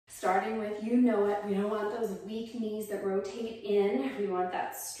Starting with, you know it, we don't want those weak knees that rotate in. We want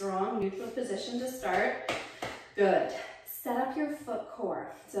that strong neutral position to start. Good. Set up your foot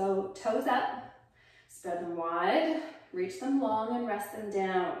core. So toes up, spread them wide, reach them long and rest them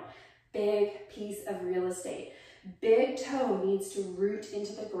down. Big piece of real estate. Big toe needs to root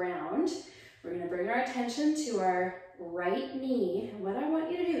into the ground. We're going to bring our attention to our right knee. And what I want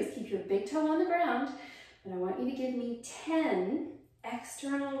you to do is keep your big toe on the ground, but I want you to give me 10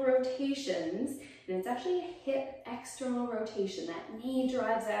 external rotations. And it's actually a hip external rotation. That knee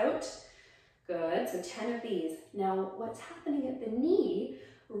drives out. Good, so 10 of these. Now, what's happening at the knee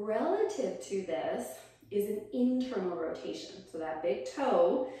relative to this is an internal rotation. So that big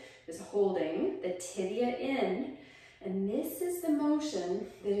toe is holding the tibia in, and this is the motion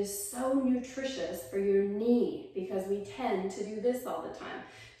that is so nutritious for your knee because we tend to do this all the time.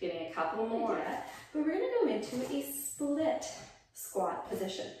 Getting a couple more, but we're gonna go into a split squat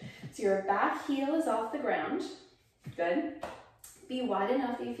position. So your back heel is off the ground. Good. Be wide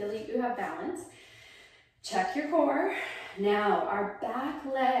enough that you feel like you have balance. Check your core. Now our back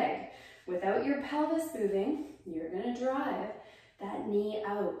leg, without your pelvis moving, you're gonna drive that knee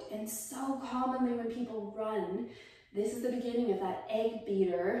out. And so commonly when people run, this is the beginning of that egg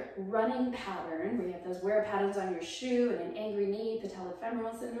beater running pattern where you have those wear patterns on your shoe and an angry knee,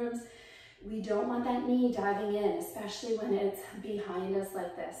 patellofemoral syndromes. We don't want that knee diving in, especially when it's behind us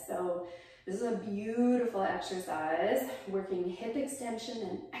like this. So this is a beautiful exercise, working hip extension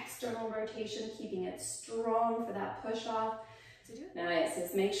and external rotation, keeping it strong for that push off. Nice,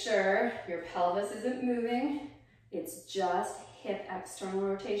 just make sure your pelvis isn't moving. It's just hip external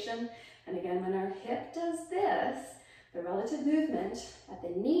rotation. And again, when our hip does this, the relative movement at the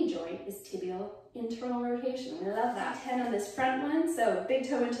knee joint is tibial internal rotation. We love that. 10 on this front one, so big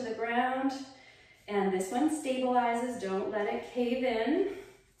toe into the ground. And this one stabilizes, don't let it cave in.